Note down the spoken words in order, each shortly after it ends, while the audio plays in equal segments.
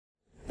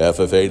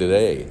FFA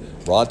Today,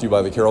 brought to you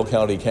by the Carroll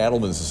County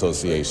Cattlemen's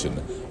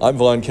Association. I'm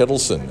Vaughn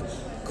Kettleson.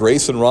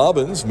 Gracyn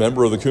Robbins,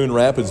 member of the Coon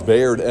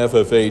Rapids-Bayard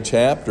FFA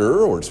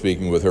chapter. We're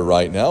speaking with her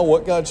right now.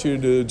 What got you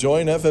to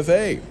join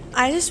FFA?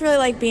 I just really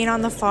like being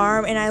on the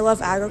farm, and I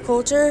love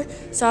agriculture.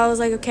 So I was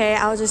like, okay,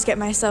 I'll just get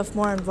myself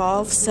more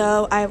involved.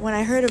 So when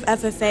I heard of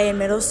FFA in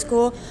middle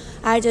school,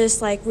 I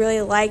just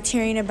really liked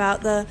hearing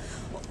about the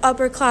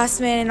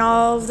upperclassmen and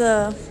all of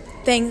the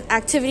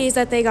activities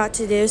that they got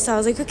to do. So I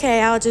was like,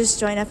 okay, I'll just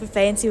join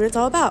FFA and see what it's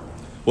all about.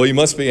 Well, you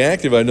must be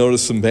active. I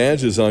noticed some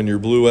badges on your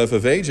blue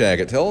FFA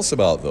jacket. Tell us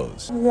about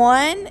those.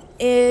 One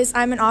is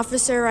I'm an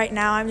officer right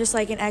now. I'm just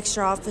like an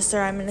extra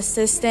officer. I'm an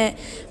assistant.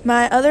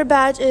 My other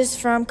badge is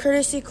from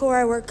Courtesy Corps.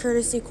 I worked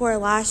Courtesy Corps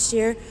last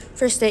year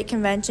for state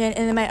convention.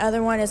 And then my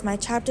other one is my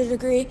chapter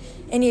degree,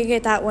 and you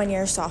get that when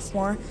you're a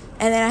sophomore.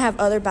 And then I have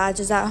other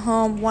badges at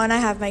home. One, I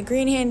have my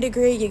green hand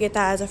degree. You get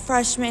that as a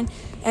freshman.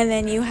 And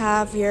then you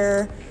have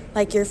your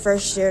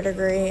first year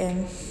degree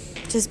and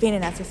just being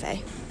an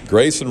FFA.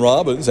 Gracyn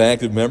Robbins,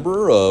 active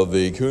member of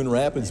the Coon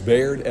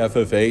Rapids-Bayard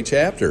FFA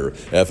chapter.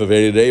 FFA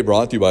Today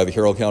brought to you by the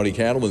Carroll County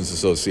Cattlemen's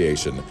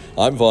Association.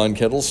 I'm Vaughn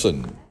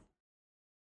Kettleson.